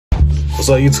What's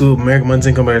up, YouTube? American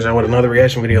Money coming back with another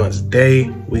reaction video, and today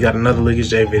we got another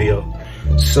ll3d video.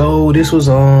 So this was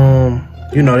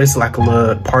you know, this is like a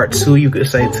little part 2, you could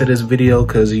say, to this video,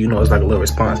 because you know it's like a little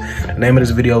response. The name of this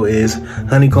video is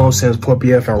HoneyKomb sends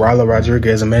PF and Rylo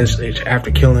Rodriguez a message after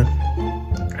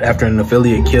an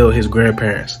affiliate killed his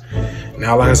grandparents.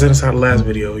 Now, like I said inside the last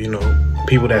video, you know,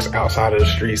 people that's outside of the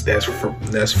streets,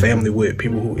 that's family with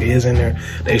people who is in there,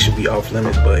 they should be off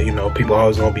limits. But you know, people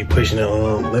always gonna be pushing the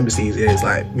limits these days.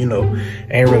 Like, you know,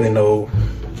 ain't really no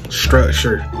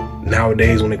structure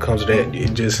nowadays when it comes to that.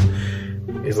 It just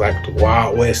is like the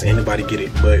Wild West. Anybody get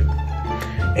it. But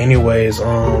anyways,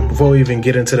 before we even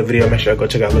get into the video, make sure I go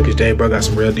check out ll3d, bro. Got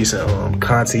some real decent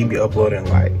content. He be uploading,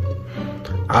 like,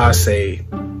 I say,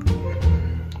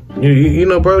 you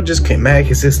know, bro, just mad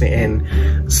consistent,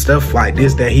 and stuff like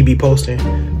this that he be posting,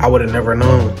 I would have never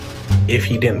known if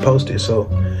he didn't post it. So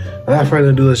without further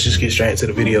ado, let's just get straight into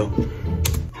the video.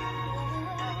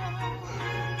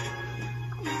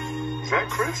 Is that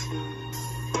Chris?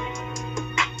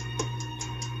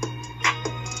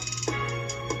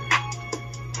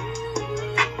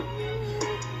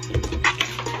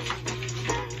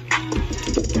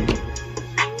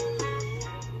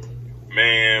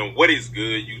 Man, what is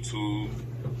good, YouTube?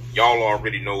 Y'all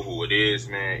already know who it is,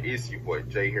 man. It's your boy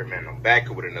Jay here, man. I'm back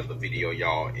with another video,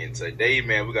 y'all. And today,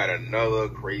 man, we got another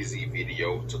crazy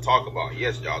video to talk about.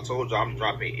 Yes, y'all, told y'all I'm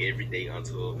dropping every day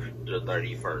until the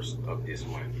 31st of this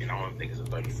month. And I don't think it's the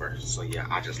 31st. So, yeah,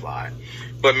 I just lied.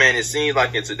 But, man, it seems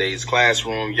like in today's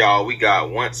classroom, y'all, we got,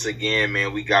 once again,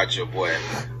 man, we got your boy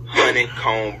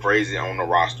HoneyKomb Brazy on the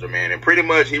roster, man. And pretty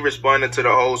much he responded to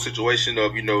the whole situation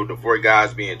of, you know, the 4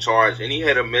 guys being charged, and he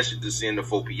had a message to send to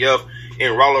 4PF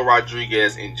and Rylo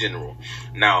Rodriguez in general.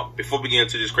 Now, before we get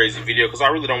into this crazy video, because I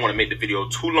really don't want to make the video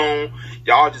too long,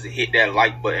 y'all just hit that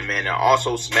like button, man, and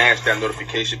also smash that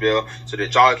notification bell so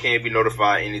that y'all can be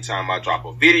notified anytime I drop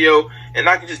a video, and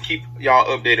I can just keep y'all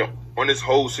updated on this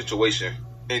whole situation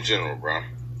in general, bro.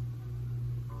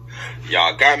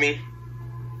 Y'all got me?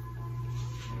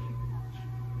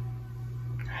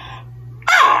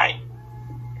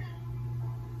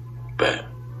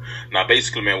 Now,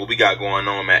 basically, man, what we got going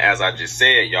on, man, as I just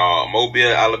said, y'all,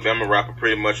 Mobile, Alabama rapper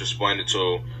pretty much responded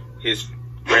to his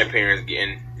grandparents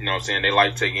getting, you know what I'm saying, their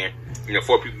life taken, you know,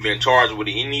 4 people being charged with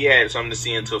it, and he had something to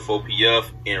see into 4PF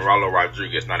and Rylo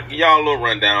Rodriguez. Now, to give y'all a little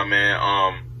rundown,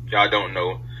 man, y'all don't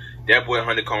know, that boy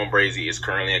HoneyKomb Brazy is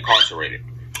currently incarcerated.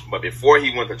 But before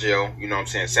he went to jail, you know what I'm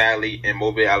saying, sadly, in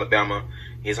Mobile, Alabama,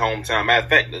 his hometown, matter of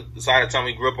fact, the side of town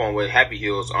we grew up on with Happy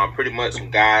Hills, pretty much some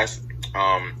guys,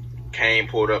 came,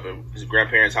 pulled up at his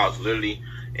grandparents' house, literally,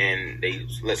 and they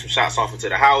let some shots off into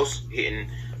the house, hitting.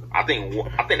 I think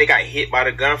they got hit by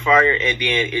the gunfire, and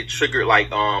then it triggered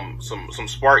like some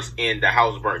sparks, and the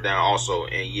house burnt down also.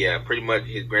 And yeah, pretty much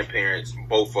his grandparents,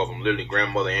 both of them, literally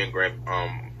grandmother and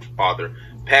grandfather,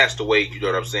 passed away. You know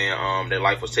what I'm saying? Their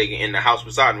life was taken, in the house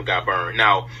beside them got burned.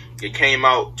 Now it came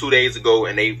out 2 days ago,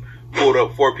 and they pulled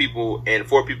up 4 people, and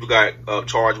 4 people got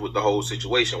charged with the whole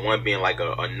situation. One being like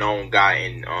a known guy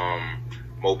in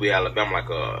Mobile, Alabama, like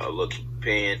a little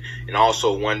pen, and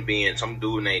also one being some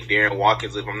dude named Darren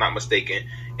Watkins, if I'm not mistaken,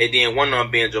 and then one of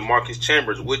them being Jamarcus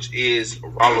Chambers, which is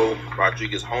Rylo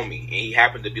Rodriguez' homie, and he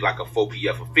happened to be like a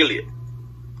 4PF affiliate.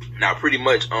 Now, pretty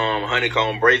much,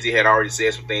 HoneyKomb Brazy had already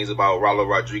said some things about Rylo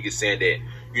Rodriguez, saying that,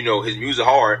 you know, his music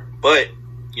hard, but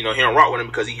you know, he don't rock with him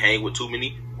because he hang with too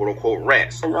many quote-unquote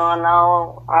rats. Going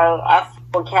on, I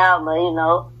fuck count, but you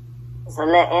know, it's a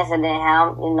little incident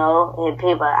happened, you know, and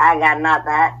people, I got knocked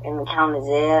out in the county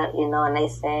jail, you know, and they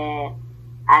saying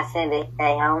I sent it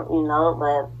at him, you know,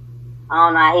 but I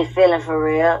don't know how he feeling for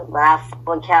real, but I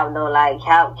fuck count though, like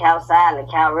count silent,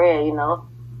 count real, you know.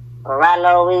 But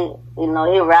Rylo, you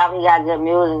know, he rap, he got good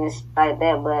music and shit like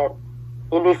that, but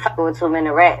he be fucking with too many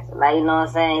rats. Like, you know what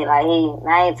I'm saying? Like,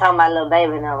 I ain't talking about little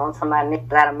baby now. I'm talking about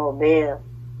niggas out of Mobile.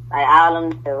 Like, all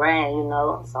them that ran, you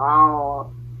know? So, I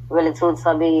don't really too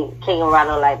tough be kicking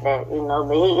Rylo like that, you know?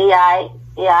 But he alright.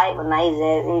 He alright, but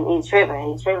now he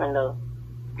tripping. He tripping, though.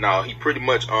 No, he pretty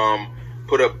much,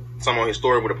 put up some on his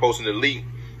story with a post in the leak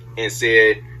and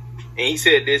said, and he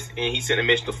said this, and he sent a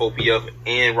message to 4PF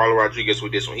and Rylo Rodriguez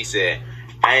with this one. He said,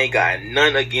 I ain't got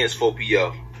none against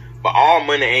 4PF. But all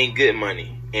money ain't good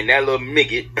money. And that little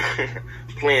midget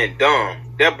playing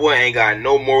dumb. That boy ain't got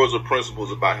no morals or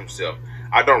principles about himself.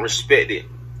 I don't respect it.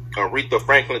 Aretha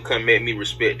Franklin couldn't make me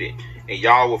respect it. And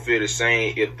y'all will feel the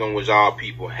same if them was y'all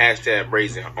people. Hashtag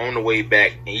Brazy on the way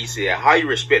back. And he said, how you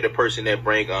respect the person that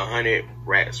bring 100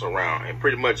 rats around? And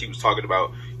pretty much he was talking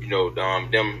about, you know,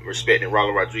 them respecting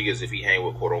Rylo Rodriguez if he hang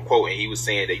with quote unquote. And he was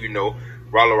saying that, you know,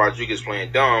 Rylo Rodriguez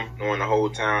playing dumb, knowing the whole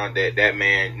time that that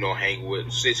man, you know, hang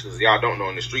with snitch. Because y'all don't know,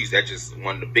 in the streets, that's just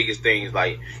one of the biggest things.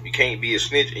 Like, you can't be a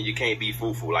snitch and you can't be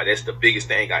fool. Like, that's the biggest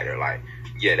thing out there. Like,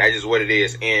 yeah, that's just what it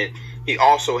is. And he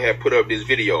also had put up this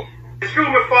video. Excuse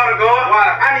me, Father God,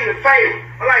 I need a favor.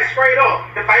 I'm like, straight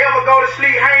up, if I ever go to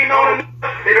sleep hanging on the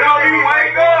they don't even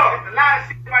wake up. There's a lot of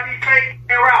shit about these fake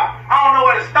around. I don't know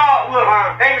where to start with them.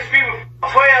 They was speaking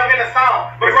 12 in the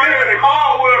song. But right in the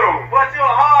car with them. But you're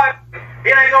hard.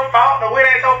 It ain't your fault. No, it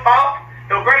ain't your fault.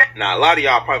 Now, a lot of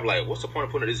y'all probably like, what's the point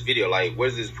of putting this video? Like, what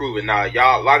is this proving? Now,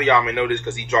 y'all, a lot of y'all may know this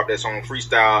because he dropped that song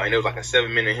Freestyle, and it was like a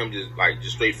 7-minute him just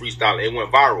straight freestyle. It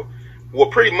went viral. Well,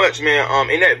 pretty much, man,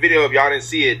 in that video, if y'all didn't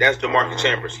see it, that's DeMarcus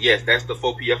Chambers. Yes, that's the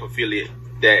 4PF affiliate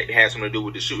that has something to do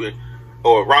with the shooting.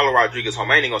 Or Rylo Rodriguez home.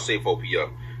 I ain't gonna say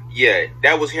 4PF. Yeah,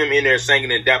 that was him in there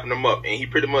singing and dapping them up. And he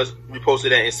pretty much reposted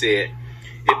that and said,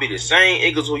 it be the same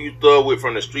niggas who you thug with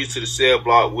from the streets to the cell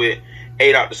block with,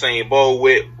 ate out the same bowl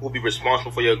with, who be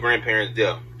responsible for your grandparents'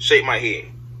 death. Shake my head.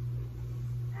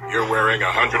 You're wearing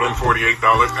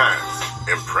 $148 pants.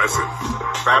 Impressive.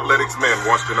 Fabletics Men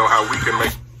wants to know how we can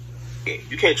make...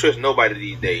 You can't trust nobody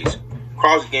these days.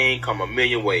 Cross game come a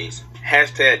million ways.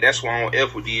 Hashtag that's why I don't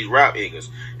F with these rap niggas.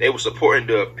 They were supporting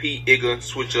the P Igga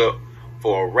switch up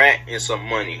for a rat and some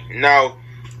money. Now,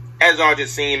 as y'all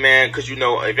just seen, man, because you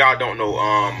know, if y'all don't know,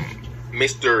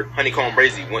 Mr. HoneyKomb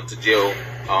Brazy went to jail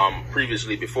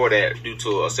previously before that due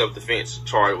to a self-defense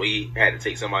charge where he had to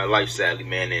take somebody's life, sadly,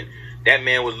 man. And that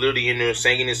man was literally in there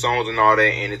singing his songs and all that,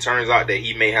 and it turns out that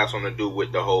he may have something to do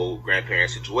with the whole grandparent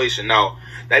situation. Now,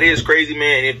 that is crazy,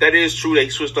 man. And if that is true, they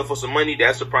switched up for some money.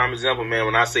 That's a prime example, man.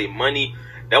 When I say money,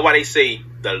 that's why they say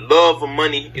the love of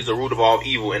money is the root of all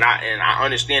evil. And I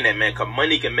understand that, man, because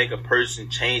money can make a person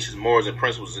change his morals and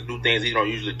principles and do things he don't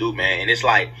usually do, man. And it's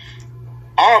like,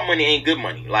 all money ain't good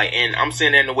money. Like, and I'm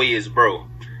saying that in the way is, bro,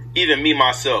 even me,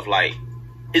 myself, like,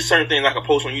 it's certain things I can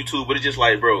post on YouTube, but it's just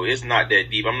like, bro, it's not that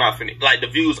deep. I'm not finna, like, the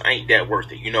views ain't that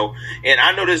worth it, you know? And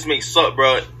I know this may suck,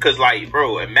 bro, because, like,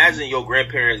 bro, imagine your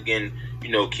grandparents getting, you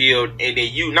know, killed, and then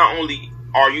you, not only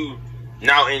are you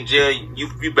now in jail,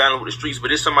 you battling with the streets,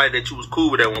 but it's somebody that you was cool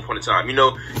with at one point in time, you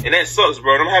know? And that sucks,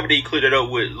 bro. And I'm happy that he cleared it up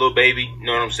with Lil Baby, you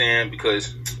know what I'm saying?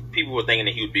 Because people were thinking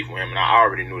that he was beefing with him, and I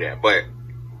already knew that. But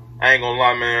I ain't gonna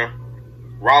lie, man.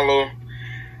 Rylo,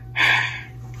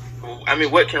 I mean,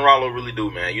 what can Rylo really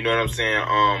do, man? You know what I'm saying?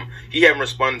 He haven't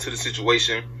responded to the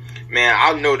situation. Man,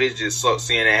 I know this just sucks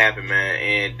seeing that happen, man.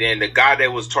 And then the guy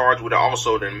that was charged with it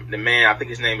also, the man, I think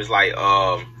his name is like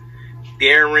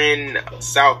Darren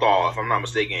Southall, if I'm not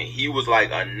mistaken. He was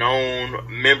like a known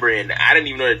member, and I didn't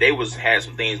even know that they had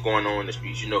some things going on in the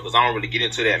streets, you know, because I don't really get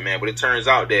into that, man. But it turns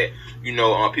out that, you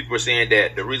know, people were saying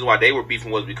that the reason why they were beefing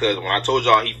was because when I told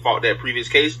y'all he fought that previous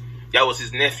case, that was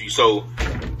his nephew. So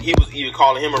he was even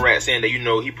calling him a rat, saying that, you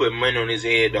know, he put money on his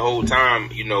head the whole time.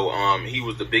 You know, he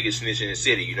was the biggest snitch in the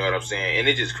city. You know what I'm saying? And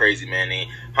it's just crazy, man. And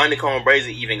HoneyKomb Brazy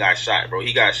even got shot, bro.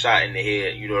 He got shot in the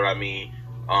head. You know what I mean?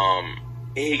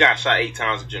 He got shot 8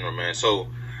 times in general, man. So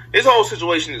this whole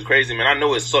situation is crazy, man. I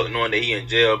know it sucked knowing that he in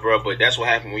jail, bro. But that's what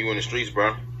happened when you in the streets,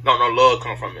 bro. Don't no love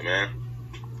come from it, man.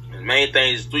 The main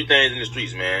thing is 3 things in the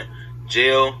streets, man: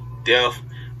 jail, death,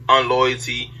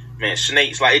 unloyalty. Man,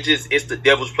 snakes, like, it's the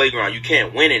devil's playground. You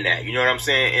can't win in that. You know what I'm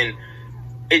saying? And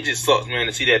it just sucks, man,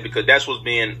 to see that, because that's what's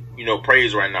being, you know,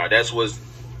 praised right now. That's what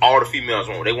all the females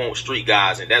want. They want street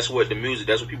guys, and that's what the music,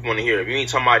 that's what people want to hear. If you ain't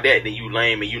talking about that, then you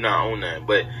lame and you not on that.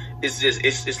 But it's just,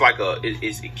 it's like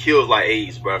it kills like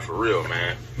AIDS, bro, for real,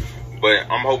 man.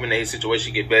 But I'm hoping that his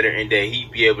situation get better and that he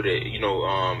be able to, you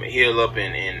know, heal up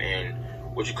and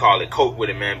what you call it, cope with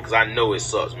it, man, because I know it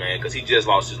sucks, man, because he just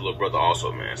lost his little brother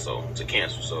also, man, so, to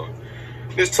cancer. So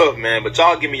it's tough, man. But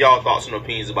y'all give me y'all thoughts and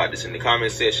opinions about this in the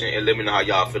comment section, and let me know how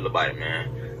y'all feel about it,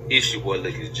 man. It's your boy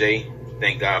Lickers J.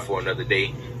 Thank God for another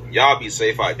day. Y'all be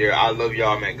safe out there. I love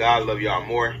y'all, man. God love y'all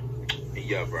more. And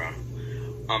yeah, bro,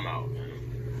 I'm out.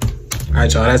 All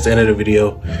right, y'all, that's the end of the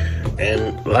video.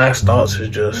 And last thoughts is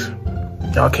just,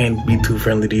 y'all can't be too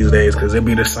friendly these days, because it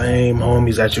be the same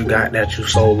homies that you got that you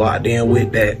so locked in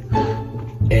with that,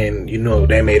 and you know,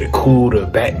 they made it cool to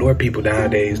backdoor people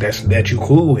nowadays that you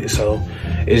cool with. So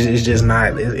it's just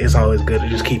not, it's always good to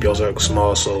just keep your circle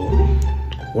small, so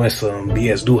when some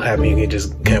BS do happen, you can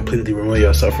just completely remove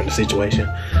yourself from the situation.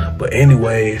 But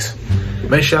anyways,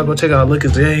 make sure y'all go check out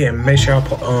Lickers J, and make sure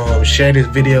y'all share this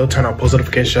video, turn on post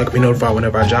notifications so y'all can be notified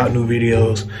whenever I drop new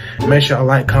videos. And make sure y'all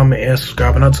like, comment, and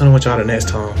subscribe, and I'll tune in with y'all the next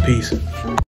time. Peace.